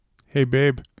Hey,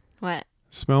 babe, What?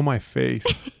 smell my face.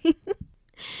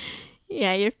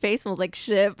 Yeah, your face smells like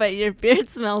shit, but your beard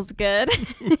smells good.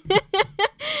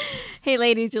 Hey,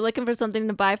 ladies, you're looking for something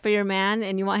to buy for your man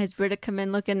and you want his beard to come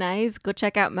in looking nice? Go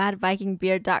check out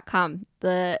madvikingbeard.com.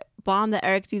 The balm that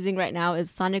Eric's using right now is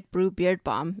Sonic Brew Beard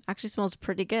Balm. Actually smells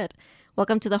pretty good.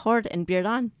 Welcome to the Horde and Beard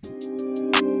On.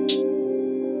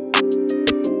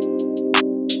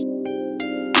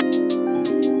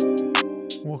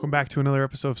 Welcome back to another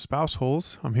episode of Spouse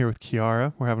Holes. I'm here with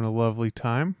Kiara. We're having a lovely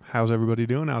time. How's everybody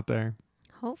doing out there?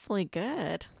 Hopefully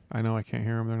good. I know I can't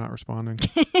hear them. They're not responding.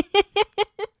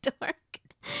 Dork.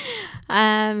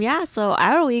 Yeah, so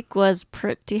our week was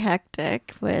pretty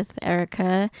hectic with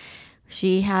Erica.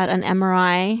 She had an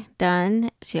MRI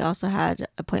done. She also had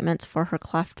appointments for her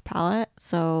cleft palate,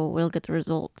 so we'll get the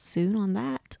results soon on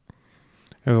that.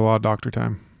 It was a lot of doctor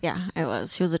time. Yeah, it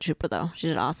was. She was a trooper, though. She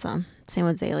did awesome. Same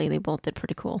with Zaylee. They both did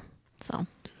pretty cool. So,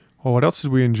 Well, what else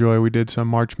did we enjoy? We did some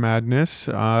March Madness.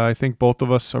 I think both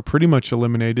of us are pretty much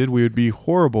eliminated. We would be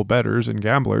horrible bettors and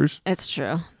gamblers. it's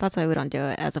true. That's why we don't do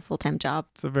it as a full-time job.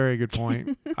 It's a very good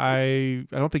point. I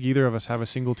don't think either of us have a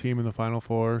single team in the Final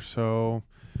Four, so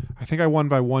I think I won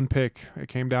by one pick. It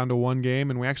came down to one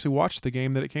game, and we actually watched the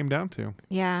game that it came down to.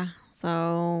 Yeah,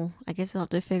 so I guess you'll have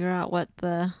to figure out what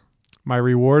the... My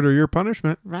reward or your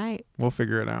punishment. Right. We'll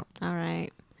figure it out. All right.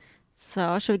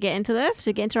 So should we get into this? Should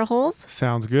we get into our holes?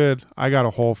 Sounds good. I got a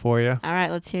hole for you. All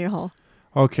right, let's hear your hole.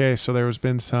 Okay, so there has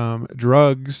been some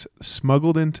drugs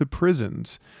smuggled into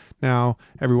prisons. Now,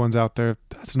 everyone's out there,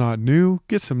 that's not new.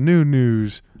 Get some new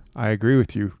news. I agree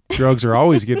with you. Drugs are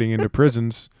always getting into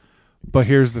prisons. But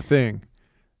here's the thing.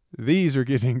 These are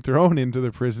getting thrown into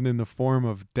the prison in the form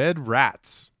of dead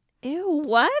rats. Ew,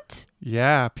 what?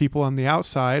 Yeah, people on the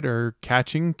outside are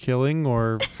catching, killing,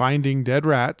 or finding dead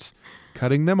rats,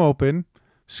 cutting them open,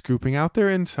 scooping out their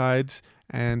insides,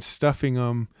 and stuffing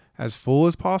them as full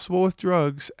as possible with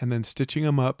drugs, and then stitching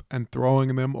them up and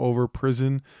throwing them over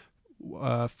prison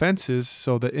fences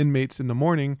so the inmates in the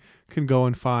morning can go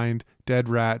and find dead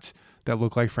rats that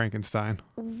look like Frankenstein.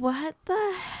 What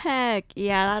the heck?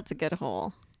 Yeah, that's a good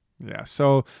hole. Yeah,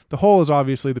 so the hole is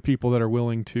obviously the people that are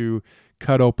willing to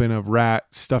cut open a rat,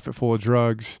 stuff it full of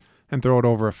drugs, and throw it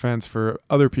over a fence for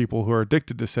other people who are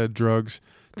addicted to said drugs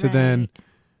to then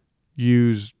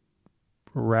use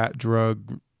rat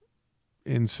drug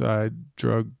inside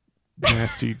drug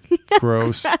nasty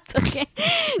gross That's okay.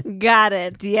 Got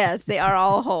it. Yes, they are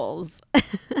all holes.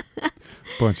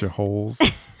 bunch of holes.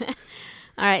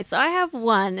 All right, so I have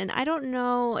one, and I don't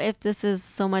know if this is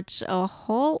so much a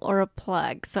hole or a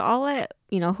plug. So I'll let,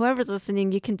 whoever's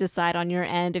listening, you can decide on your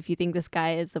end if you think this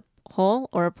guy is a hole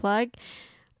or a plug,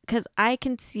 because I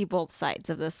can see both sides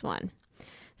of this one.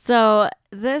 So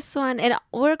this one, and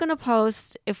we're going to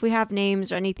post, if we have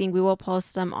names or anything, we will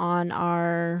post them on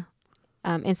our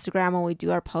Instagram when we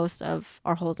do our post of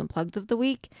our holes and plugs of the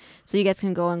week. So you guys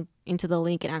can go into the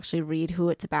link and actually read who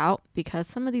it's about, because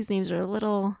some of these names are a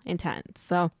little intense.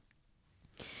 So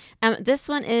this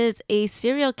one is a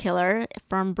serial killer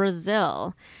from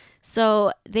Brazil.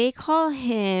 So they call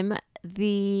him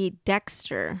the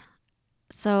Dexter.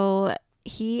 So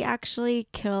he actually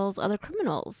kills other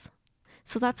criminals.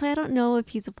 So that's why I don't know if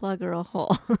he's a plug or a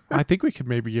hole. I think we could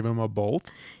maybe give him a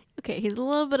both. Okay, he's a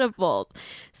little bit of both.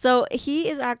 So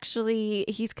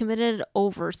he's committed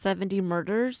over 70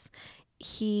 murders.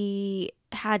 He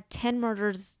had 10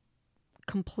 murders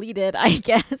completed, I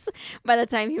guess, by the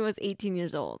time he was 18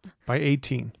 years old. By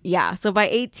 18. Yeah, so by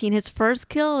 18, his first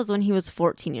kill was when he was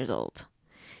 14 years old.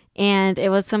 And it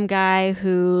was some guy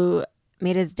who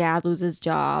made his dad lose his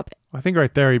job. I think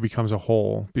right there he becomes a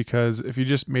hole, because if you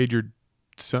just made your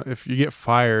son, if you get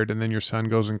fired and then your son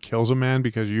goes and kills a man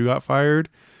because you got fired,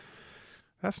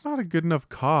 that's not a good enough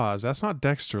cause. That's not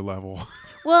Dexter level.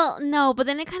 Well, no, but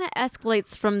then it kind of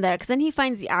escalates from there, because then he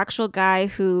finds the actual guy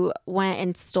who went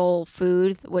and stole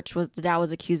food, which was the dad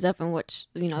was accused of, and which,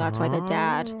 that's why the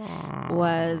dad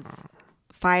was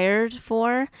fired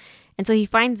for. And so he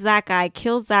finds that guy,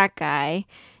 kills that guy,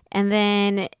 and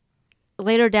then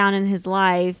later down in his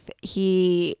life,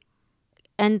 he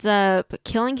ends up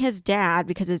killing his dad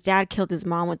because his dad killed his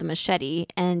mom with a machete,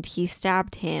 and he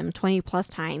stabbed him 20 plus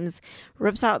times,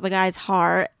 rips out the guy's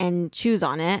heart and chews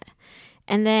on it.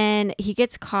 And then he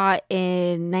gets caught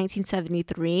in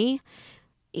 1973.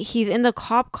 He's in the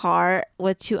cop car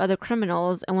with two other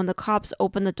criminals, and when the cops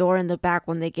open the door in the back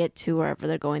when they get to wherever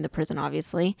they're going, the prison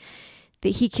obviously,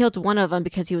 he killed one of them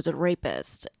because he was a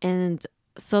rapist. And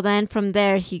so then from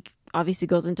there, he obviously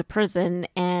goes into prison,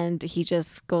 and he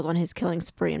just goes on his killing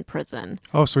spree in prison.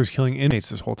 Oh, so he's killing inmates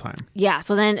this whole time. Yeah,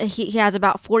 so then he has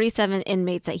about 47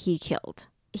 inmates that he killed.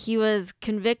 he was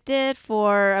convicted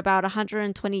for about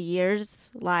 120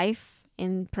 years life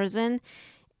in prison.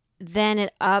 Then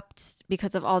it upped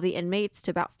because of all the inmates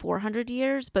to about 400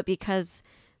 years. But because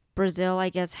Brazil, I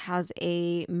guess, has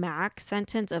a max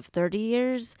sentence of 30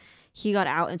 years, he got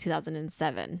out in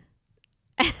 2007.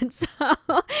 And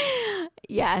so,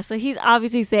 yeah, so he's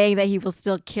obviously saying that he will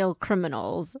still kill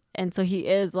criminals. And so he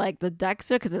is like the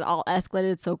Dexter because it all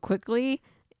escalated so quickly.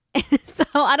 So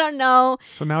I don't know.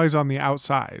 So now he's on the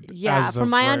outside. Yeah, from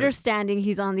my understanding,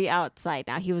 he's on the outside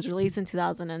now. He was released in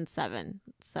 2007.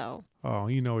 So. Oh,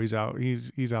 he's out.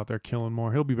 He's out there killing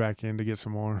more. He'll be back in to get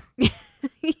some more.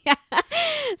 Yeah.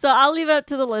 So I'll leave it up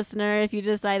to the listener if you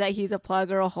decide that he's a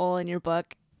plug or a hole in your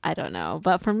book. I don't know.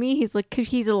 But for me, he's a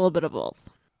little bit of both.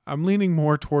 I'm leaning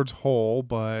more towards hole,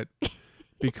 but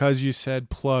because you said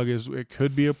plug it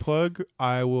could be a plug,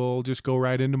 I will just go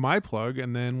right into my plug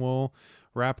and then we'll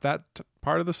wrap that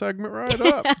part of the segment right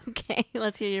up. Okay,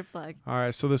 let's hear your plug. All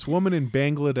right, so this woman in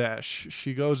Bangladesh,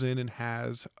 she goes in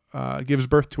and gives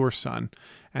birth to her son,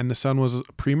 and the son was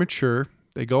premature.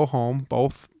 They go home,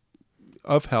 both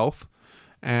of health,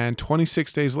 and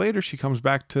 26 days later, she comes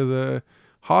back to the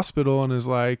hospital and is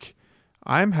like,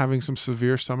 I'm having some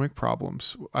severe stomach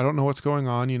problems. I don't know what's going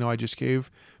on. I just gave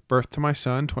birth to my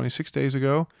son 26 days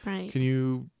ago. Right. Can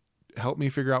you help me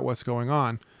figure out what's going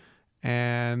on?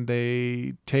 And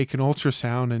they take an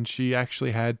ultrasound, and she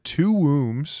actually had 2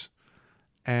 wombs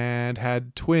and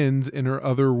had twins in her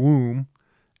other womb.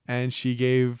 And she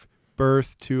gave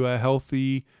birth to a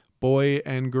healthy boy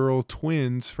and girl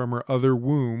twins from her other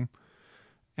womb.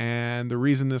 And the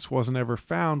reason this wasn't ever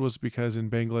found was because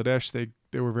in Bangladesh,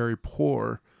 they were very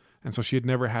poor. And so she had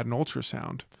never had an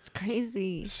ultrasound. It's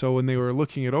crazy. So when they were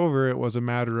looking it over, it was a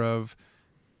matter of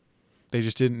they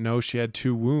just didn't know she had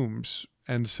 2 wombs.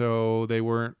 And so they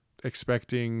weren't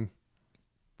expecting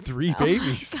 3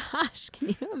 babies. Oh my gosh, can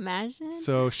you imagine?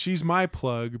 So she's my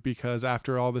plug because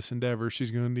after all this endeavor,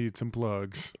 she's going to need some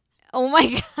plugs. Oh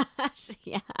my gosh,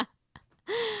 yeah.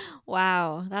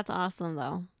 Wow, that's awesome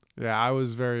though. Yeah, I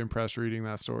was very impressed reading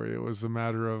that story. It was a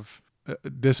matter of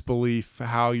disbelief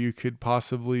how you could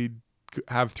possibly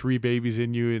have 3 babies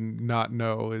in you and not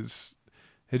know.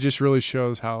 It just really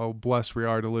shows how blessed we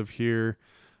are to live here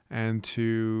and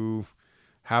to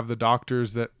have the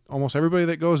doctors that almost everybody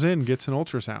that goes in gets an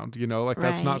ultrasound,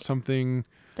 that's not something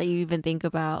that you even think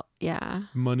about. Yeah.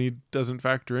 Money doesn't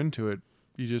factor into it.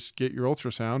 You just get your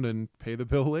ultrasound and pay the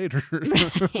bill later.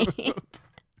 Right.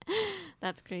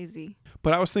 That's crazy.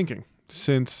 But I was thinking,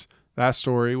 since that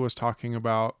story was talking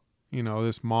about,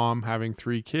 this mom having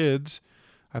 3 kids,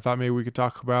 I thought maybe we could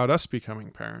talk about us becoming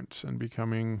parents and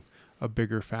becoming a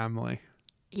bigger family.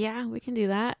 Yeah, we can do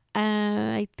that.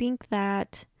 I think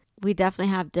that we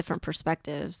definitely have different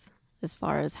perspectives as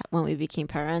far as when we became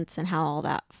parents and how all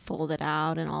that folded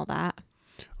out and all that.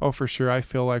 Oh, for sure. I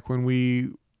feel like when we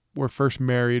were first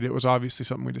married, it was obviously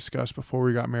something we discussed before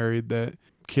we got married that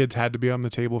kids had to be on the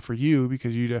table for you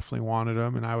because you definitely wanted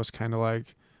them. And I was kind of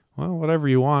like, well, whatever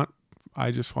you want. I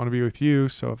just want to be with you.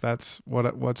 So if that's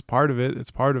what's part of it,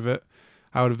 it's part of it.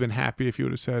 I would have been happy if you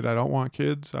would have said, I don't want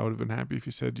kids. I would have been happy if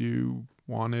you said you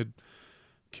wanted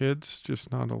kids,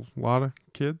 just not a lot of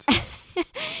kids.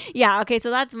 Yeah, okay, so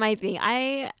that's my thing.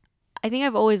 I think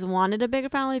I've always wanted a bigger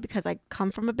family because I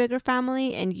come from a bigger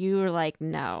family, and you were like,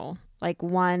 no, like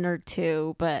 1 or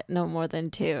 2, but no more than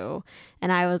 2.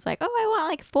 And I was like, oh, I want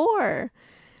like 4.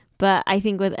 But I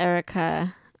think with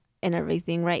Erica and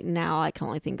everything right now, I can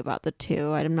only think about the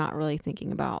 2. I'm not really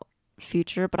thinking about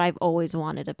future, but I've always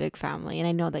wanted a big family, and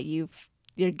I know that you're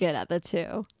good at the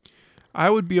 2. I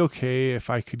would be okay if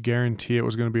I could guarantee it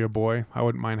was going to be a boy. I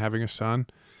wouldn't mind having a son.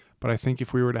 But I think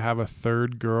if we were to have a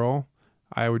 3rd girl,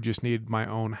 I would just need my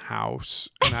own house.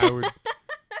 And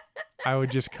I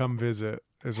would just come visit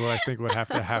is what I think would have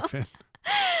to happen.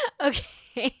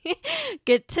 Okay.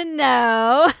 Good to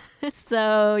know.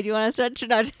 So do you want to start?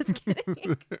 No, just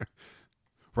kidding.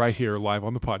 Right here, live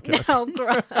on the podcast. No,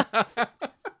 gross.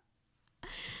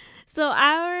 So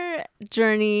our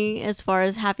journey as far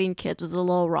as having kids was a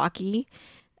little rocky.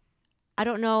 I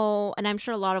don't know, and I'm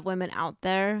sure a lot of women out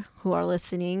there who are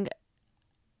listening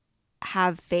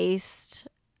have faced,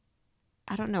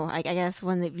 I don't know, I guess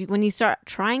when you start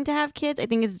trying to have kids, I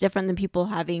think it's different than people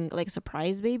having like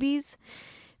surprise babies,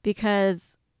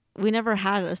 because we never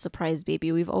had a surprise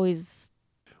baby. We've always...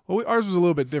 Well, ours was a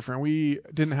little bit different. We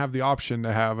didn't have the option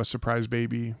to have a surprise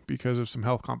baby because of some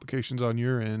health complications on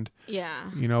your end. Yeah.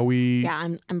 Yeah,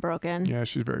 I'm broken. Yeah,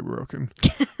 she's very broken.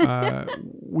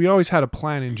 We always had a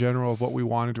plan in general of what we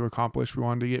wanted to accomplish. We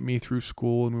wanted to get me through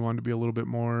school, and we wanted to be a little bit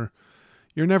more...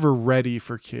 You're never ready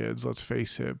for kids, let's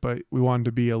face it, but we wanted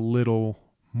to be a little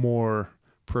more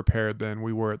prepared than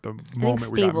we were at the think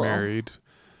moment we got stable. married.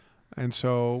 And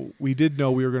so we did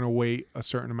know we were going to wait a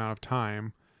certain amount of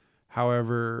time.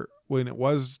 However, when it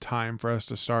was time for us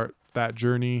to start that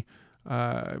journey,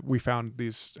 we found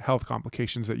these health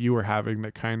complications that you were having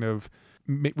that kind of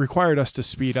required us to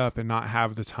speed up and not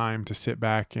have the time to sit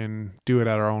back and do it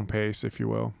at our own pace, if you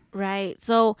will. Right.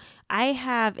 So I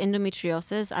have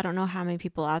endometriosis. I don't know how many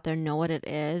people out there know what it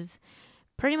is.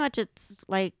 Pretty much it's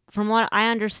like, from what I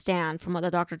understand, from what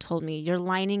the doctor told me, your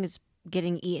lining is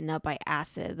getting eaten up by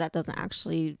acid that doesn't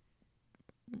actually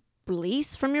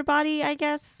release from your body, I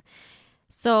guess.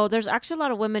 So there's actually a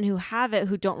lot of women who have it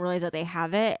who don't realize that they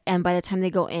have it. And by the time they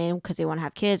go in because they want to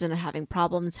have kids and they're having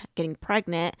problems getting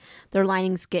pregnant, their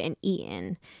lining's getting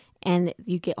eaten and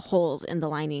you get holes in the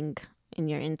lining in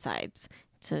your insides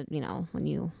to, when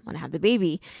you want to have the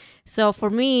baby. So for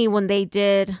me, when I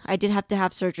did have to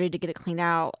have surgery to get it cleaned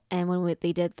out. And when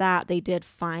they did that, they did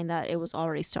find that it was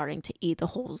already starting to eat the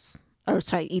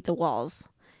walls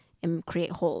and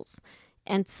create holes.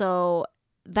 And so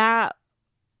that,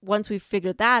 once we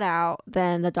figured that out,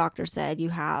 then the doctor said you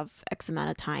have X amount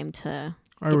of time to.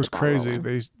 It was crazy.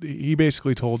 He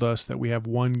basically told us that we have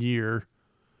 1 year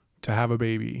to have a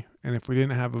baby. And if we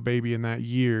didn't have a baby in that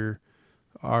year,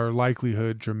 our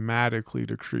likelihood dramatically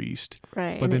decreased.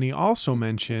 Right. But then he also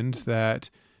mentioned that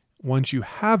once you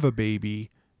have a baby,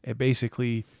 it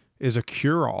basically is a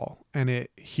cure-all and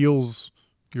it heals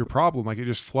your problem. Like it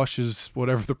just flushes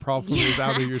whatever the problem is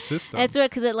out of your system. It's weird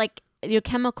because your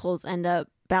chemicals end up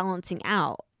balancing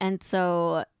out. And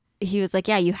so he was like,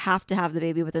 yeah, you have to have the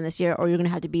baby within this year or you're going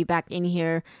to have to be back in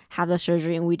here, have the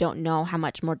surgery, and we don't know how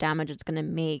much more damage it's going to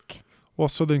make. Well,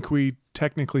 so then can we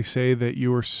technically say that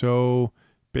you were so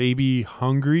baby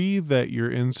hungry that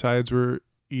your insides were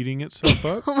eating itself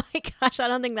up? Oh my gosh, I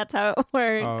don't think that's how it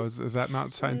works. Oh, is that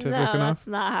not scientific no, enough? That's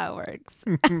not how it works.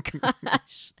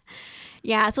 Gosh.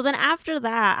 Yeah, so then after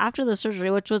the surgery,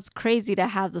 which was crazy to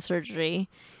have the surgery.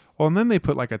 Well, and then they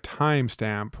put like a time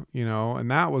stamp,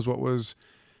 and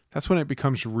that's when it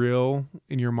becomes real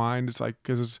in your mind. It's like,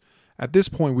 because at this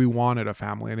point we wanted a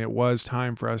family and it was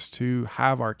time for us to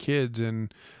have our kids.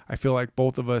 And I feel like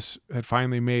both of us had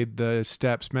finally made the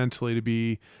steps mentally to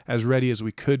be as ready as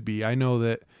we could be. I know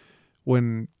that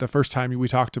when the first time we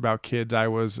talked about kids, I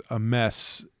was a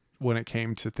mess when it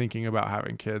came to thinking about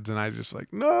having kids. And I just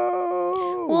like,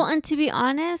 no. Well, and to be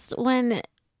honest, when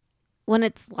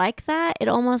it's like that, it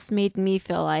almost made me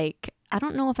feel like, I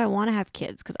don't know if I want to have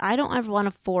kids because I don't ever want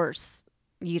to force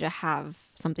you to have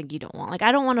something you don't want. Like,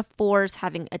 I don't want to force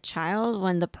having a child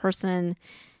when the person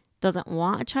doesn't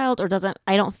want a child or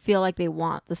I don't feel like they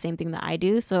want the same thing that I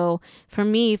do. So for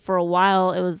me, for a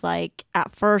while, it was like,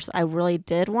 at first I really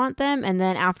did want them. And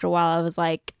then after a while I was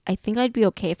like, I think I'd be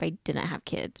okay if I didn't have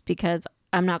kids because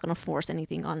I'm not going to force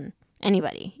anything on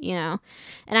anybody, And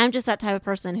I'm just that type of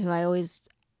person who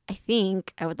I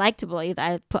think I would like to believe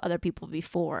that I put other people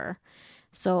before.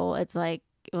 So it's like,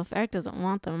 well, if Eric doesn't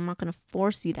want them, I'm not going to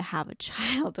force you to have a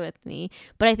child with me.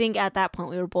 But I think at that point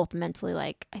we were both mentally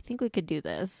like, I think we could do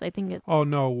this. I think it's. Oh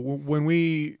no! When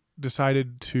we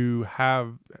decided to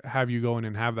have you go in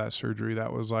and have that surgery,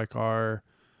 that was like our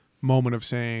moment of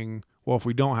saying, well, if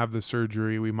we don't have the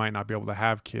surgery, we might not be able to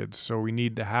have kids. So we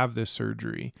need to have this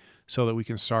surgery so that we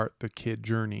can start the kid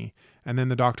journey. And then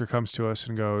the doctor comes to us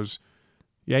and goes,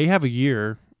 yeah, you have a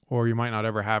year or you might not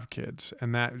ever have kids.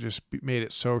 And that just made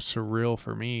it so surreal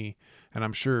for me. And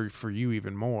I'm sure for you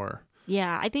even more.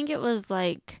 Yeah, I think it was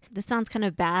like, this sounds kind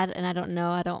of bad and I don't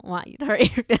know, I don't want you to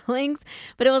hurt your feelings,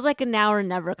 but it was like a now or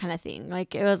never kind of thing.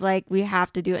 Like it was like, we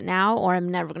have to do it now or I'm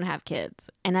never going to have kids.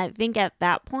 And I think at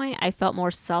that point I felt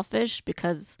more selfish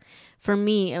because for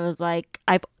me, it was like,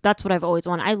 that's what I've always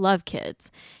wanted. I love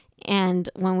kids. And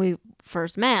when we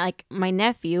first met, like my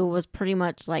nephew was pretty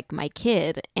much like my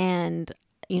kid. And,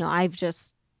 I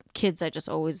just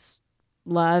always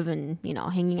love and,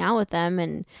 hanging out with them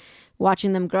and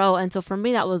watching them grow. And so for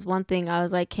me, that was one thing. I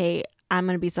was like, hey, I'm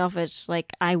going to be selfish.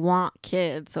 Like I want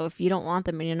kids. So if you don't want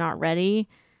them and you're not ready,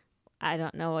 I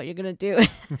don't know what you're going to do.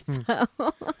 So,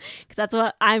 because that's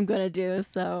what I'm going to do.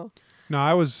 So no,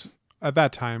 I was at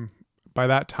that time. By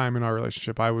that time in our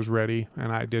relationship, I was ready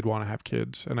and I did want to have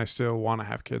kids and I still want to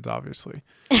have kids, obviously.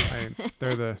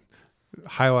 They're the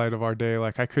highlight of our day.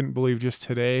 Like I couldn't believe just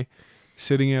today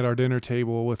sitting at our dinner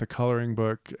table with a coloring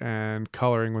book and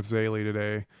coloring with Zaylee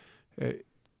today.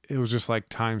 It was just like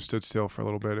time stood still for a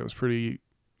little bit. It was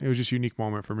just a unique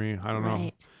moment for me. I don't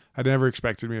know. I never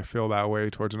expected me to feel that way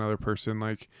towards another person.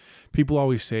 Like people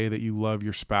always say that you love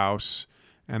your spouse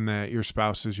and that your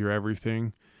spouse is your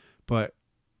everything, but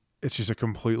it's just a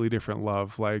completely different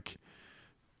love. Like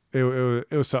it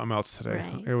was something else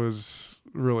today. Right. It was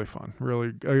really fun.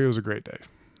 Really, it was a great day.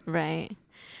 Right.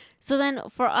 So then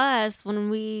for us, when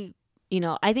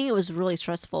I think it was really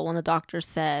stressful when the doctor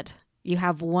said you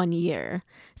have 1 year.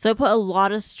 So it put a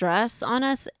lot of stress on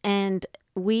us, and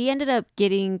we ended up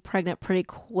getting pregnant pretty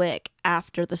quick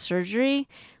after the surgery,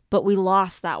 but we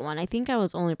lost that one. I think I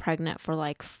was only pregnant for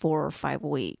like 4 or 5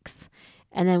 weeks.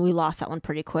 And then we lost that one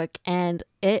pretty quick. And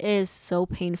it is so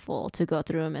painful to go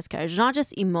through a miscarriage, not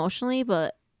just emotionally,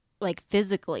 but like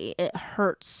physically. It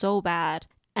hurts so bad.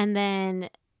 And then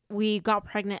we got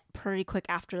pregnant pretty quick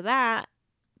after that.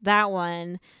 That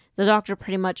one, the doctor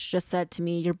pretty much just said to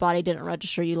me, your body didn't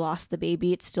register, you lost the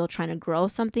baby. It's still trying to grow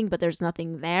something, but there's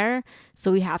nothing there. So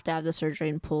we have to have the surgery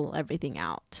and pull everything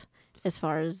out as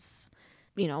far as,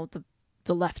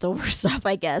 the leftover stuff,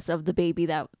 I guess, of the baby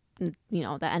that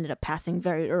ended up passing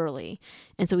very early.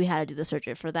 And so we had to do the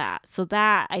surgery for that. So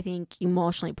that, I think,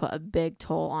 emotionally put a big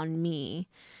toll on me.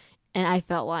 And I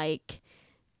felt like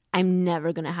I'm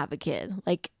never going to have a kid.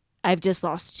 Like, I've just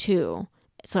lost 2.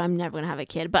 So I'm never going to have a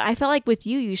kid. But I felt like with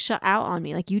you, you shut out on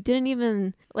me. Like, you didn't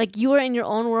even, like, you were in your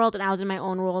own world and I was in my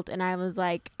own world. And I was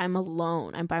like, I'm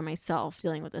alone. I'm by myself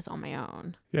dealing with this on my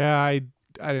own. Yeah, I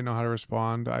didn't know how to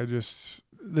respond.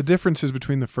 The differences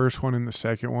between the first one and the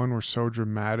second one were so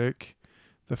dramatic.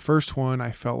 The first one, I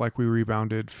felt like we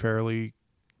rebounded fairly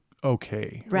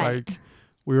okay. Right. Like,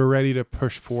 we were ready to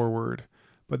push forward.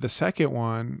 But the second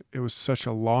one, it was such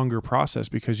a longer process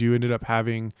because you ended up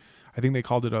having, I think they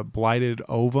called it a blighted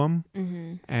ovum,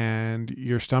 and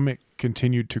your stomach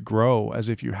continued to grow as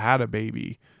if you had a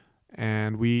baby.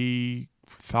 And we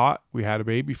thought we had a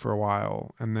baby for a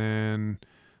while. And then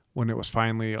when it was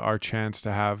finally our chance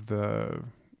to have the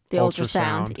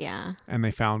ultrasound, yeah, and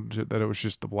they found that it was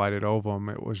just the blighted ovum,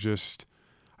 it was just,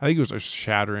 I think it was just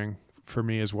shattering for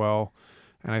me as well.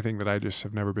 And I think that I just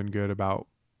have never been good about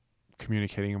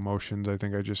communicating emotions. I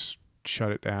think I just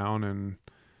shut it down and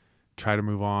try to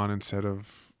move on instead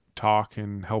of talk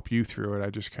and help you through it. I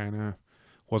just kind of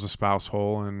was a spouse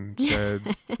hole and said,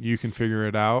 you can figure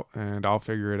it out and I'll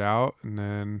figure it out. And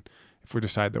then if we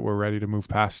decide that we're ready to move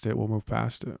past it, we'll move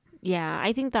past it. Yeah,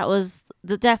 I think that was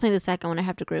definitely the second one. I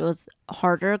have to agree was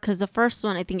harder because the first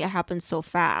one, I think it happened so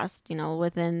fast.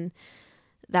 Within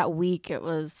that week, it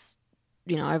was,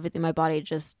 everything. My body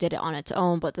just did it on its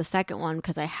own. But the second one,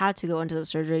 because I had to go into the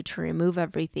surgery to remove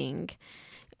everything,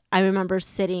 I remember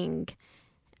sitting.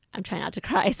 I'm trying not to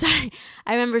cry. Sorry.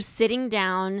 I remember sitting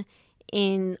down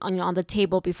on the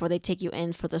table before they take you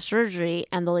in for the surgery,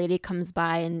 and the lady comes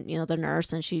by, and the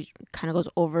nurse, and she kind of goes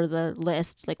over the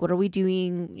list, like, what are we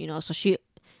doing,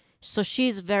 so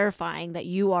she's verifying that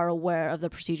you are aware of the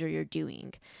procedure you're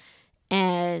doing.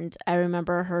 And I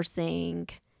remember her saying,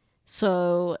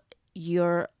 so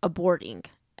you're aborting?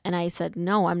 And I said,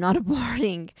 no, I'm not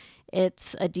aborting.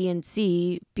 It's a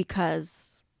DNC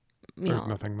because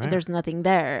there's nothing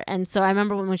there. And so I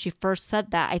remember when she first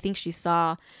said that, I think she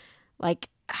saw like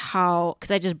how, because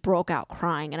I just broke out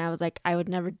crying, and I was like, I would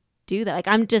never do that.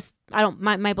 Like,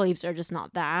 my beliefs are just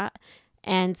not that.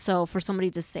 And so for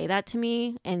somebody to say that to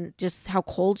me and just how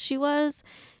cold she was,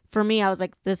 for me, I was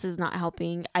like, this is not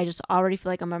helping. I just already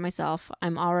feel like I'm by myself.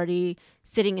 I'm already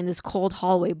sitting in this cold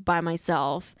hallway by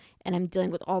myself, and I'm dealing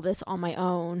with all this on my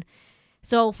own.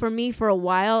 So for me, for a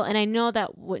while, and I know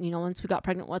that once we got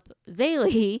pregnant with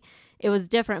Zaylee, it was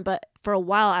different. But for a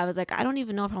while, I was like, I don't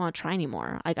even know if I want to try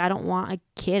anymore. Like, I don't want a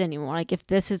kid anymore. Like, if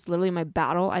this is literally my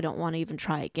battle, I don't want to even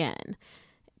try again.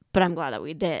 But I'm glad that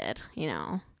we did,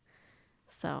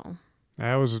 So.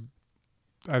 I wasn't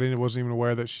even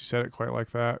aware that she said it quite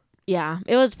like that. Yeah,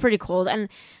 it was pretty cold. And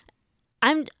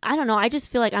I don't know. I just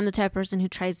feel like I'm the type of person who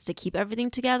tries to keep everything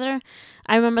together.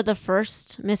 I remember the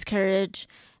first miscarriage.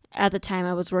 At the time,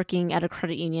 I was working at a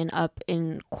credit union up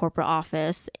in corporate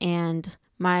office, and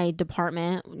my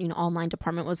department, online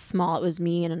department, was small. It was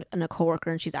me and a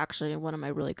coworker, and she's actually one of my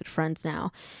really good friends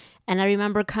now. And I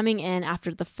remember coming in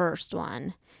after the first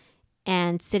one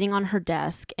and sitting on her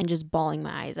desk and just bawling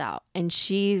my eyes out. And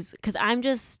because I'm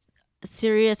just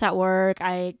serious at work.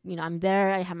 I'm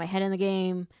there. I have my head in the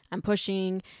game. I'm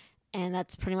pushing, and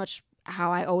that's pretty much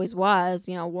how I always was,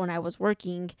 when I was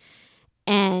working.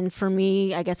 And for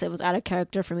me, I guess it was out of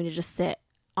character for me to just sit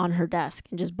on her desk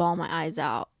and just bawl my eyes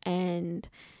out. And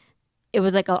it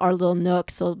was like our little nook,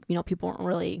 so people weren't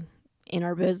really in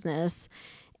our business.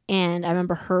 And I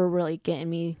remember her really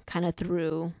getting me kind of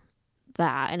through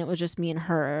that, and it was just me and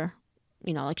her,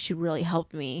 like, she really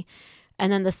helped me.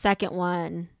 And then the second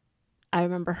one, I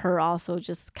remember her also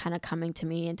just kind of coming to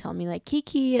me and telling me, like,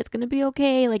 Kiki, it's gonna be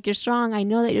okay, like, you're strong, I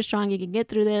know that you're strong, you can get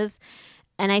through this.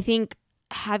 And I think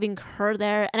having her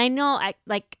there, and I know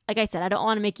like I said, I don't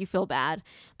want to make you feel bad,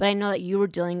 but I know that you were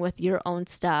dealing with your own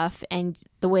stuff, and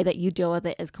the way that you deal with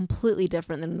it is completely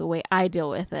different than the way I deal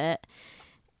with it.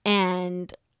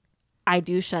 And I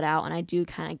do shut out and I do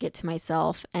kind of get to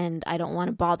myself, and I don't want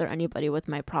to bother anybody with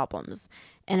my problems.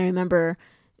 And I remember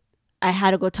I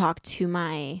had to go talk to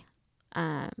my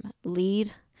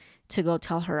lead to go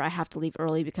tell her I have to leave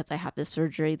early because I have this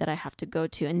surgery that I have to go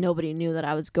to, and nobody knew that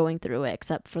I was going through it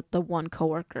except for the one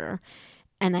coworker.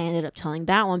 And I ended up telling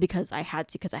that one because I had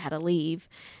to leave.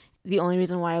 The only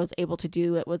reason why I was able to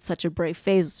do it with such a brave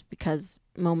face was because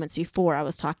moments before I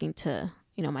was talking to,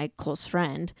 my close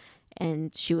friend,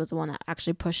 and she was the one that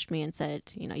actually pushed me and said,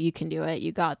 you can do it,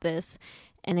 you got this.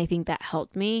 And I think that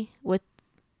helped me with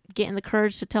getting the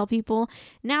courage to tell people.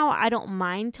 Now I don't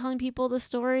mind telling people the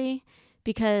story,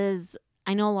 because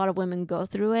I know a lot of women go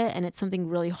through it, and it's something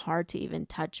really hard to even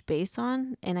touch base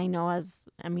on. And I know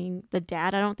the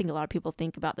dad, I don't think a lot of people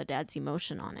think about the dad's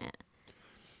emotion on it.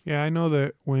 Yeah, I know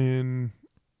that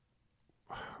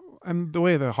and the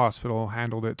way the hospital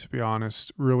handled it, to be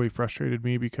honest, really frustrated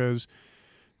me, because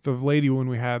the lady, when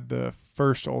we had the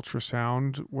first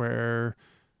ultrasound, where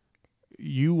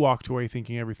you walked away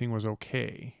thinking everything was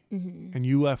okay, and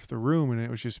you left the room and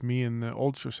it was just me and the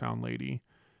ultrasound lady.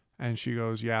 And she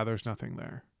goes, yeah, there's nothing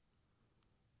there.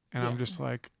 And I'm just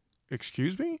like,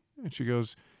 excuse me? And she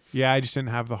goes, yeah, I just didn't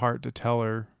have the heart to tell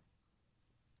her.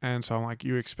 And so I'm like,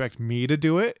 you expect me to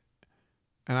do it?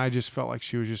 And I just felt like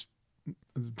she was just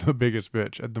the biggest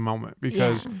bitch at the moment,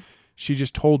 because she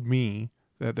just told me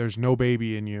that there's no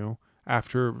baby in you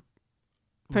after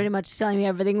pretty much telling me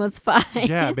everything was fine.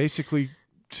 Yeah, basically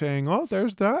saying, oh,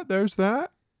 there's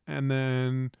that. And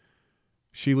then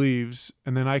she leaves,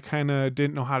 and then I kind of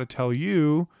didn't know how to tell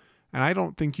you, and I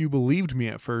don't think you believed me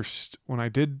at first when I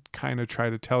did kind of try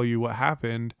to tell you what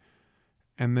happened.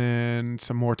 And then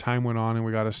some more time went on, and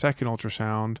we got a second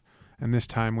ultrasound, and this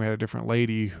time we had a different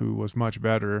lady who was much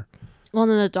better. Well,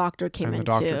 then the doctor came in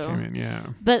too. Yeah.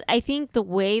 But I think the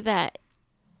way that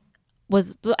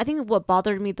I think what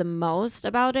bothered me the most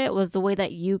about it was the way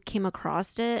that you came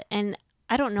across it. And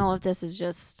I don't know if this is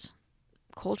just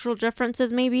cultural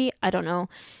differences, maybe, I don't know,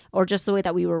 or just the way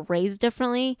that we were raised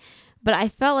differently, but I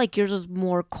felt like yours was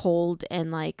more cold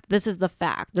and like, this is the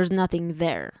fact, there's nothing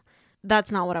there.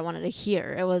 That's not what I wanted to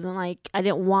hear. It wasn't like, I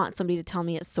didn't want somebody to tell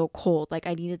me it's so cold. Like,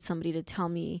 I needed somebody to tell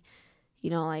me,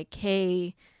 like,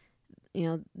 hey,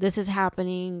 this is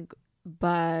happening,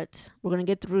 but we're gonna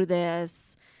get through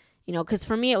this. Because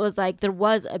for me, it was like, there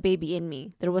was a baby in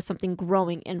me, there was something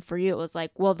growing. And for you, it was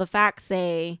like, well, the facts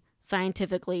say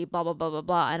scientifically, blah, blah, blah, blah,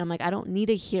 blah. And I'm like, I don't need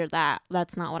to hear that.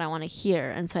 That's not what I want to hear.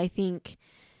 And so I think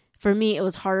for me, it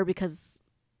was harder because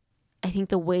I think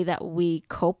the way that we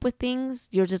cope with things,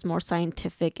 you're just more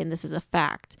scientific and this is a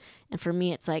fact. And for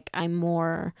me, it's like, I'm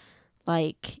more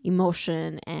like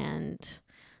emotion and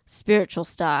spiritual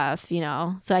stuff,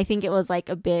 So I think it was like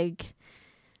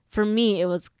for me, it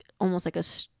was almost like a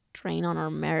strain on our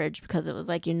marriage, because it was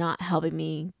like, you're not helping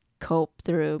me cope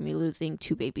through me losing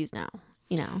 2 babies now.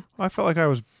 I felt like I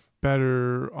was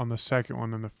better on the second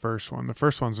one than the first one. The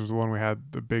first one was the one we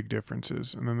had the big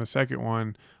differences, and then the second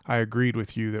one, I agreed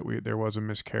with you that there was a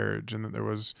miscarriage and that there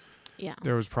was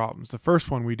problems. The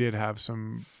first one we did have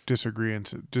some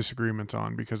disagreements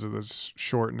on because of the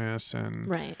shortness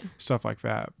and stuff like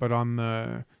that. But on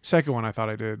the second one, I thought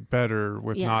I did better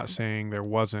with not saying there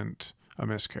wasn't a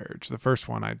miscarriage. The first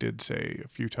one, I did say a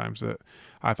few times that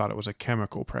I thought it was a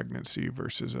chemical pregnancy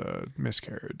versus a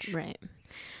miscarriage. Right.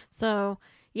 So,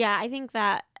 yeah, I think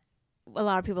that a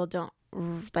lot of people don't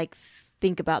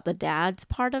think about the dad's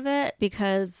part of it,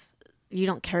 because you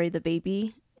don't carry the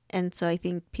baby. And so I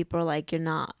think people are like, you're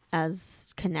not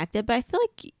as connected, but I feel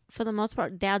like for the most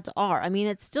part, dads are. I mean,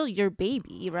 it's still your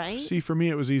baby, right? See, for me,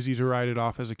 it was easy to write it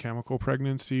off as a chemical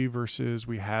pregnancy versus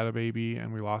we had a baby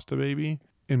and we lost a baby.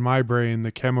 In my brain,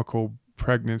 the chemical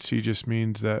pregnancy just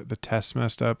means that the test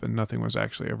messed up and nothing was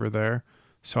actually ever there.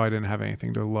 So I didn't have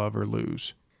anything to love or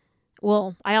lose.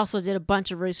 Well, I also did a bunch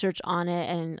of research on it,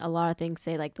 and a lot of things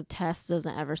say like the test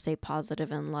doesn't ever say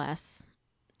positive unless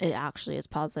it actually is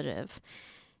positive.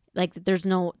 Like there's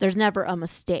never a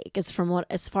mistake. It's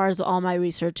as far as all my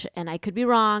research, and I could be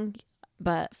wrong,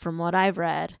 but from what I've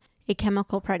read, a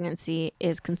chemical pregnancy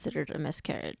is considered a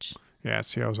miscarriage. Yeah,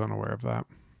 see, I was unaware of that.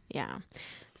 Yeah.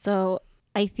 So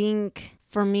I think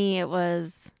for me, it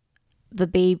was the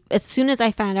baby. As soon as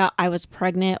I found out I was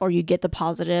pregnant, or you get the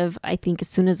positive, I think as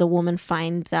soon as a woman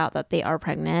finds out that they are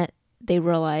pregnant, they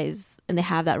realize, and they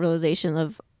have that realization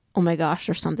of, oh my gosh,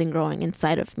 there's something growing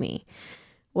inside of me.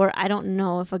 Where I don't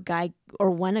know if a guy, or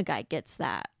when a guy gets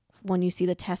that, when you see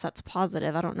the test that's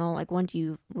positive? I don't know. Like, when do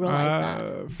you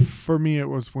realize that? For me, it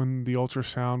was when the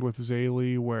ultrasound with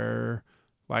Zaylee, where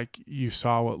like you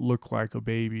saw what looked like a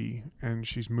baby and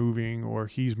she's moving or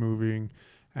he's moving,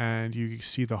 and you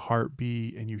see the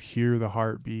heartbeat and you hear the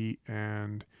heartbeat.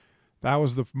 And that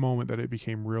was the moment that it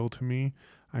became real to me.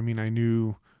 I mean, I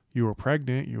knew you were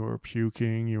pregnant, you were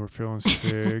puking, you were feeling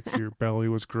sick, your belly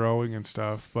was growing and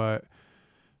stuff. But,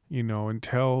 you know,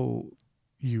 until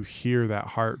you hear that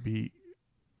heartbeat,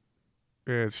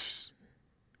 that's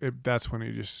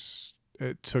when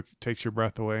takes your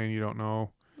breath away and you don't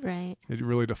know. Right. It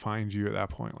really defines you at that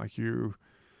point. Like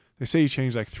they say you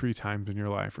change like 3 times in your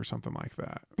life or something like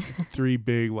that. 3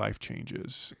 big life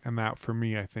changes. And that for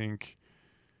me, I think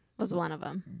was one of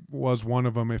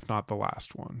them, if not the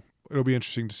last one. It'll be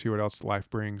interesting to see what else life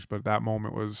brings, but that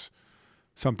moment was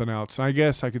something else. And I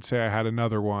guess I could say I had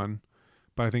another one,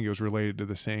 but I think it was related to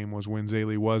the same, was when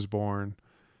Zaylee was born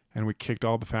and we kicked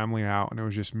all the family out and it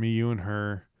was just me, you, and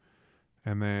her.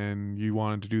 And then you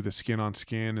wanted to do the skin on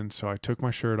skin. And so I took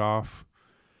my shirt off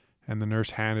and the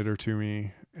nurse handed her to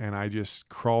me and I just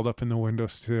crawled up in the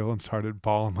windowsill and started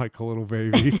bawling like a little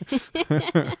baby.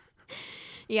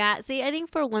 Yeah. See, I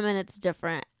think for women, it's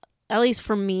different. At least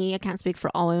for me, I can't speak for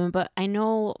all women, but I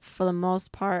know for the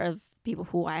most part of people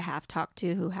who I have talked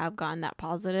to who have gotten that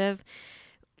positive,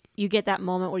 you get that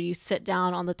moment where you sit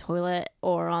down on the toilet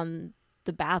or on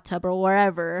the bathtub or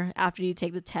wherever after you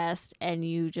take the test and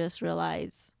you just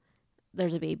realize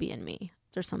there's a baby in me.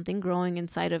 There's something growing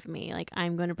inside of me. Like,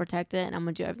 I'm going to protect it and I'm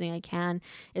going to do everything I can.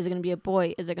 Is it going to be a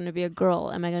boy? Is it going to be a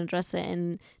girl? Am I going to dress it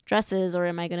in dresses, or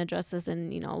am I going to dress this in,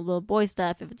 little boy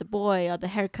stuff? If it's a boy, or the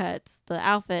haircuts, the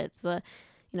outfits,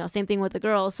 same thing with the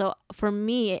girl. So for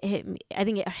me, it hit me. I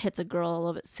think it hits a girl a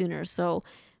little bit sooner. So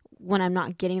when I'm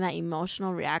not getting that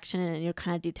emotional reaction and you're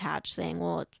kind of detached saying,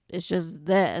 well, it's just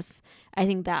this, I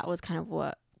think that was kind of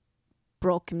what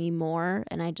broke me more.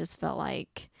 And I just felt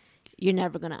like you're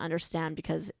never going to understand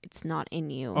because it's not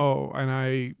in you. Oh, and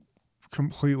I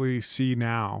completely see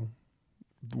now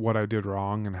what I did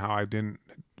wrong and how I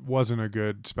wasn't a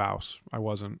good spouse. I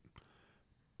wasn't.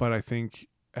 But I think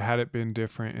had it been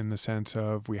different in the sense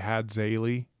of we had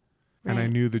Zaylee, and I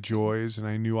knew the joys and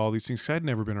I knew all these things because I'd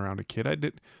never been around a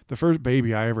kid. The first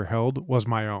baby I ever held was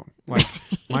my own. Like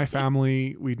my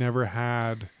family, we never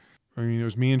had, it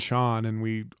was me and Sean, and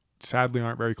we sadly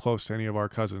aren't very close to any of our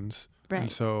cousins. Right.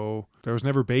 And so there was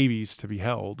never babies to be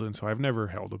held. And so I've never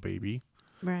held a baby.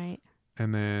 Right.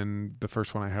 And then the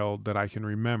first one I held that I can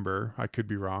remember, I could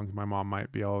be wrong. My mom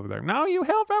might be all over there. No, you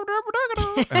held.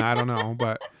 And I don't know.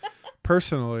 But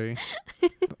personally,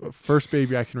 the first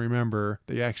baby I can remember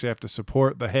that you actually have to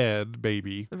support the head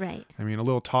baby. Right. I mean, a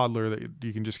little toddler that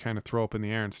you can just kind of throw up in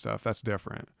the air and stuff, that's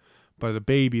different. But a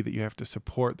baby that you have to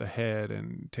support the head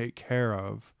and take care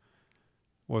of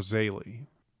was Zaylee.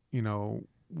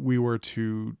 We were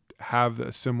to have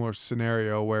a similar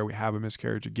scenario where we have a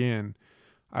miscarriage again,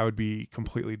 I would be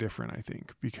completely different, I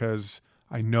think, because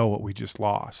I know what we just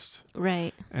lost.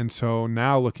 Right. And so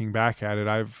now looking back at it,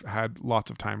 I've had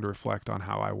lots of time to reflect on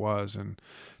how I was, and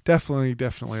definitely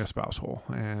a spouse hole.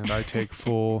 And I take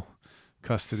full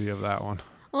custody of that one.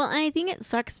 Well, and I think it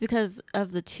sucks because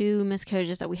of the 2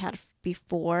 miscarriages that we had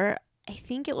before. I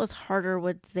think it was harder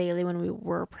with Zaylee when we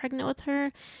were pregnant with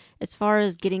her as far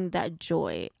as getting that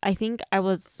joy. I think it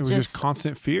was just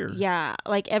constant fear. Yeah.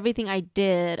 Like everything I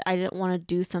didn't want to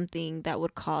do something that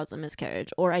would cause a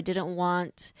miscarriage, or I don't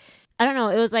know.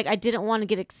 It was like I didn't want to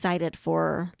get excited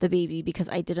for the baby because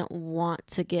I didn't want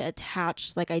to get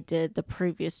attached like I did the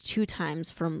previous 2 times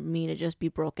for me to just be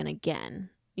broken again,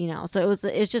 So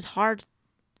it's just hard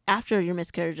after your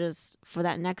miscarriages for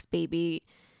that next baby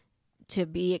to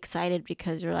be excited,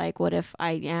 because you're like, what if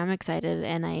I am excited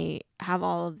and I have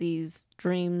all of these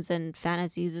dreams and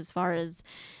fantasies as far as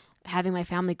having my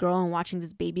family grow and watching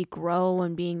this baby grow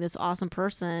and being this awesome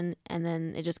person, and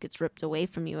then it just gets ripped away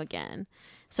from you again.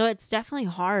 So it's definitely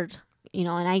hard, and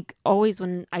I always,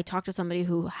 when I talk to somebody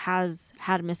who has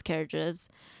had miscarriages,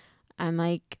 I'm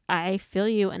like, I feel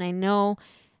you. And I know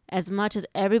as much as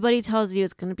everybody tells you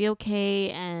it's going to be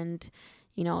okay and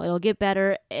it'll get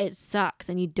better, it sucks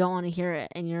and you don't want to hear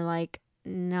it. And you're like,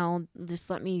 no, just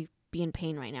let me be in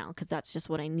pain right now, because that's just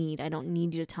what I need. I don't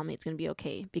need you to tell me it's going to be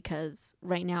okay, because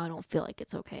right now I don't feel like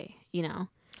it's okay,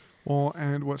 Well,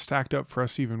 and what stacked up for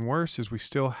us even worse is we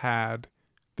still had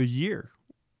the year.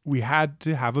 We had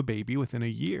to have a baby within a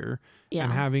year. Yeah.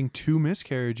 And having 2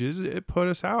 miscarriages, it put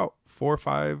us out 4,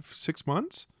 5, 6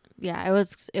 months. Yeah, it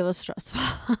was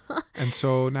stressful. And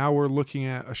so now we're looking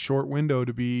at a short window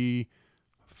to be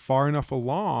far enough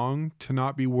along to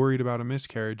not be worried about a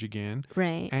miscarriage again,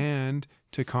 Right. and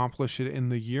to accomplish it in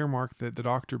the year mark that the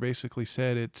doctor basically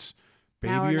said it's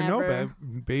Now baby or or no never.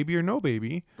 baby or no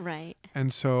baby. Right.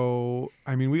 And so,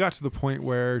 I mean, we got to the point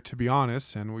where, to be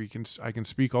honest, and I can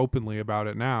speak openly about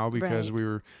it now because Right. we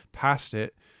were past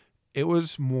it. It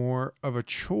was more of a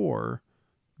chore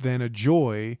than a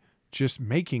joy just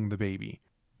making the baby.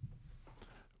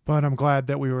 But I'm glad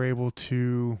that we were able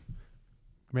to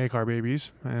make our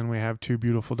babies, and we have 2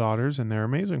 beautiful daughters, and they're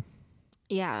amazing.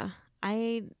 Yeah.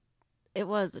 It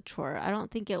was a chore. I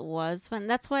don't think it was fun.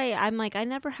 That's why I'm like, I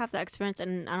never have that experience,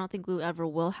 and I don't think we ever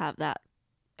will have that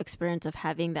experience of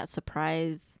having that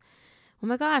surprise. Oh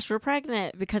my gosh, we're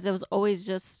pregnant, because it was always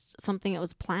just something that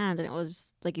was planned, and it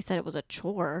was, like you said, it was a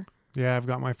chore. Yeah, I've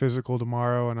got my physical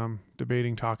tomorrow, and I'm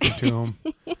debating talking to him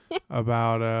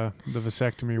about the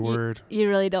vasectomy word. You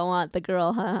really don't want the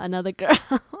girl, huh? Another girl.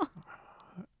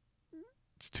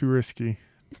 It's too risky.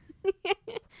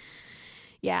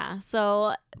 Yeah.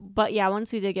 So, but yeah,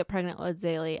 once we did get pregnant with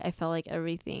Zaylee, I felt like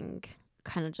everything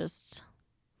kind of just,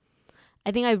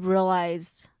 I think I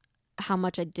realized how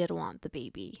much I did want the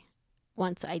baby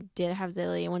once I did have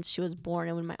Zaylee, and once she was born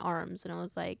and in my arms. And I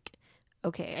was like,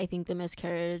 okay, I think the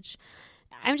miscarriage,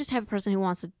 I'm just the type of person who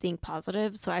wants to think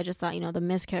positive. So I just thought, the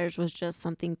miscarriage was just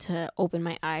something to open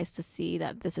my eyes to see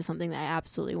that this is something that I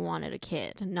absolutely wanted a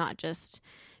kid, not just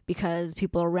because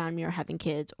people around me are having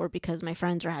kids or because my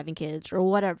friends are having kids or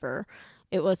whatever.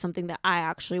 It was something that I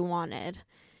actually wanted.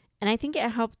 And I think it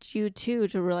helped you too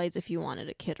to realize if you wanted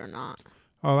a kid or not.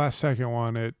 Oh, that second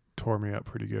one, it tore me up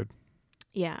pretty good.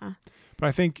 Yeah. But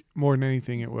I think more than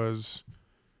anything, it was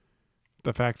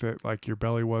the fact that like your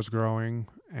belly was growing,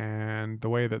 and the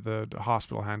way that the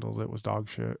hospital handled it was dog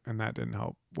shit, and that didn't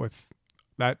help with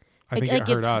that. I think it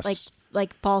hurt us.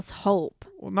 Like false hope.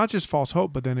 Well, not just false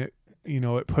hope, but then it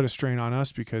put a strain on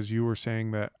us because you were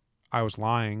saying that I was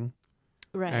lying,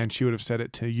 Right. and she would have said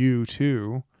it to you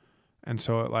too, and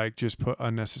so it like just put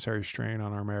unnecessary strain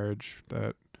on our marriage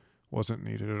that wasn't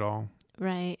needed at all.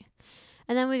 Right.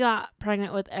 And then we got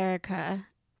pregnant with Erica.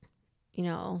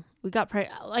 We got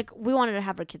pregnant. Like, we wanted to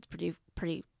have our kids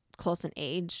pretty close in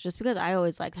age, just because I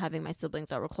always liked having my siblings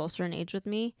that were closer in age with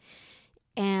me.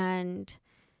 And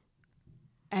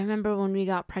I remember when we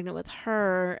got pregnant with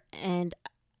her, and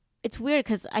it's weird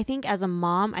because I think as a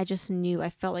mom, I just knew, I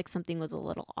felt like something was a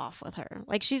little off with her.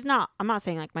 Like, I'm not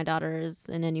saying like my daughter is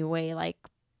in any way like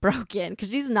broken, because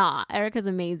she's not. Erica's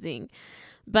amazing.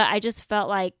 But I just felt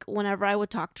like whenever I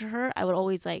would talk to her, I would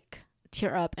always like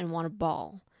tear up and want to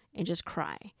bawl and just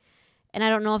cry. And I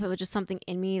don't know if it was just something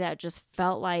in me that just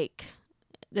felt like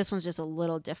this one's just a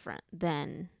little different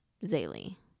than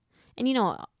Zaylee. And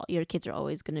your kids are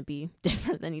always going to be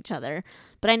different than each other.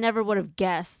 But I never would have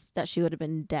guessed that she would have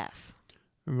been deaf.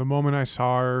 The moment I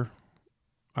saw her,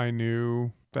 I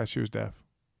knew that she was deaf.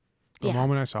 The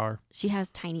moment I saw her. She has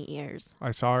tiny ears.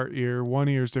 I saw her ear. One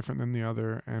ear is different than the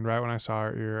other. And right when I saw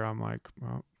her ear, I'm like,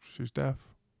 well, she's deaf.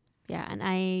 Yeah, and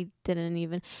I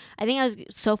think I was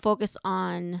so focused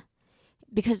on,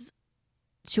 because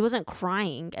she wasn't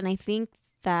crying. And I think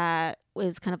that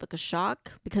was kind of like a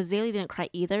shock, because Zaylee didn't cry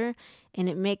either. And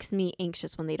it makes me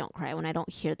anxious when they don't cry, when I don't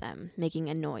hear them making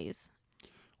a noise.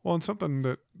 Well, and something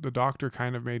that the doctor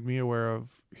kind of made me aware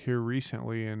of here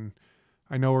recently, and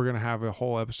I know we're going to have a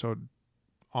whole episode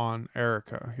on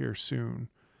Erica here soon,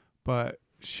 but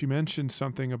she mentioned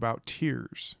something about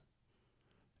tears,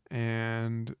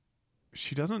 and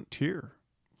she doesn't tear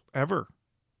ever.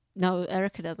 No,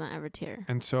 Erica doesn't ever tear.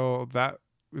 And so that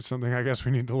is something I guess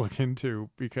we need to look into,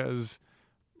 because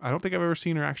I don't think I've ever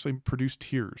seen her actually produce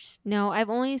tears. No, I've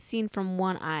only seen from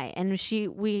one eye. And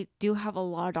we do have a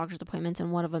lot of doctor's appointments,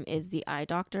 and one of them is the eye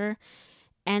doctor.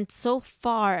 And so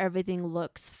far, everything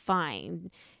looks fine.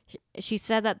 She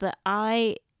said that the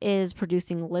eye is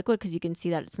producing liquid, because you can see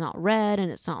that it's not red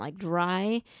and it's not like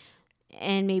dry.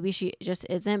 And maybe she just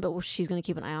isn't, but she's going to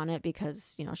keep an eye on it,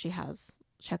 because, she has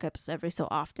checkups every so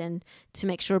often to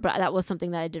make sure. But that was something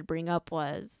that I did bring up,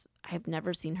 was I've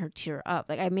never seen her tear up.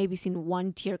 Like, I've maybe seen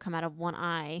one tear come out of one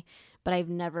eye, but I've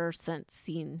never since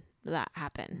seen that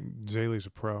happen. Zaylee's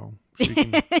a pro.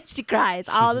 She cries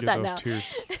all the time now.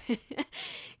 Tears.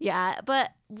 Yeah,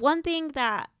 but one thing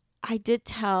that I did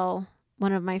tell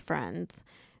one of my friends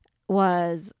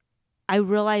was, I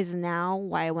realize now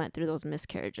why I went through those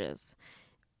miscarriages.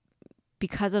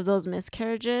 Because of those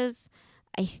miscarriages,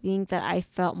 I think that I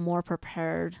felt more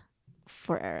prepared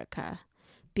for Erica,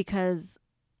 because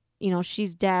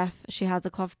she's deaf. She has a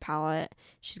cleft palate.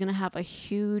 She's going to have a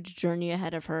huge journey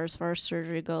ahead of her as far as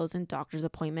surgery goes and doctor's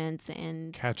appointments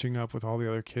and catching up with all the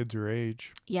other kids her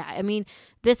age. Yeah, I mean,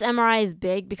 this MRI is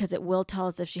big because it will tell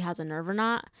us if she has a nerve or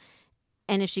not.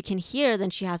 And if she can hear, then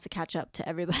she has to catch up to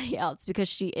everybody else because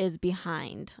she is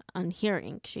behind on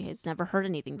hearing. She has never heard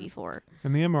anything before.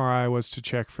 And the MRI was to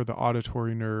check for the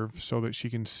auditory nerve so that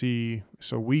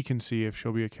we can see if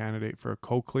she'll be a candidate for a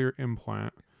cochlear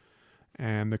implant.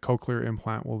 And the cochlear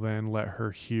implant will then let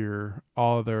her hear.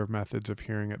 All other methods of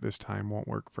hearing at this time won't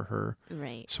work for her.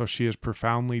 Right. So she is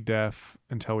profoundly deaf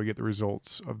until we get the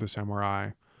results of this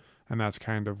MRI. And that's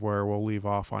kind of where we'll leave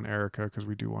off on Erica because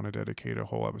we do want to dedicate a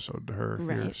whole episode to her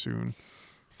here soon.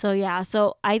 So, yeah.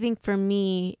 So I think for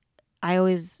me, I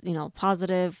always,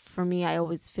 positive for me, I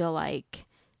always feel like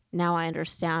now I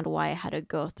understand why I had to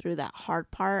go through that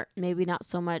hard part. Maybe not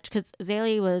so much because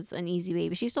Zaylee was an easy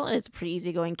baby. She still is a pretty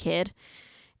easygoing kid.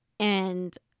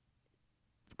 And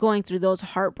going through those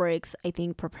heartbreaks, I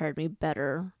think prepared me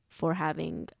better for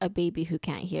having a baby who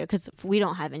can't hear because we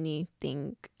don't have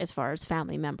anything as far as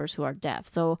family members who are deaf.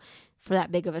 So for that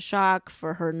big of a shock,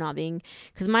 for her not being,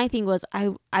 because my thing was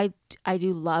I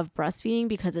do love breastfeeding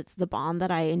because it's the bond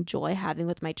that I enjoy having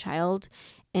with my child.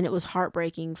 And it was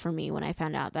heartbreaking for me when I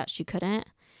found out that she couldn't.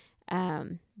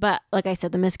 But like I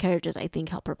said, the miscarriages, I think,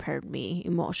 helped prepare me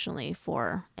emotionally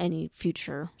for any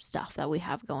future stuff that we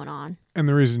have going on. And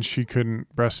the reason she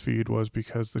couldn't breastfeed was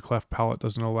because the cleft palate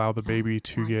doesn't allow the baby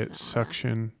to get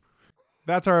suction.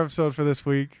 That's our episode for this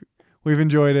week. We've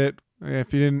enjoyed it.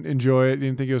 If you didn't enjoy it, you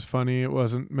didn't think it was funny, it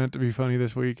wasn't meant to be funny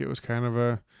this week. It was kind of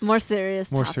a more serious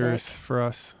for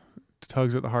us. It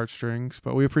tugs at the heartstrings.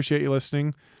 But we appreciate you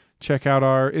listening. Check out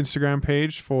our Instagram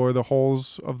page for the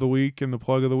holes of the week and the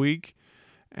plug of the week.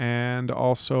 And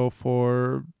also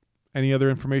for any other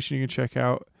information, you can check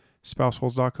out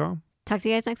spouseholes.com. Talk to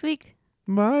you guys next week.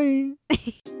 Bye.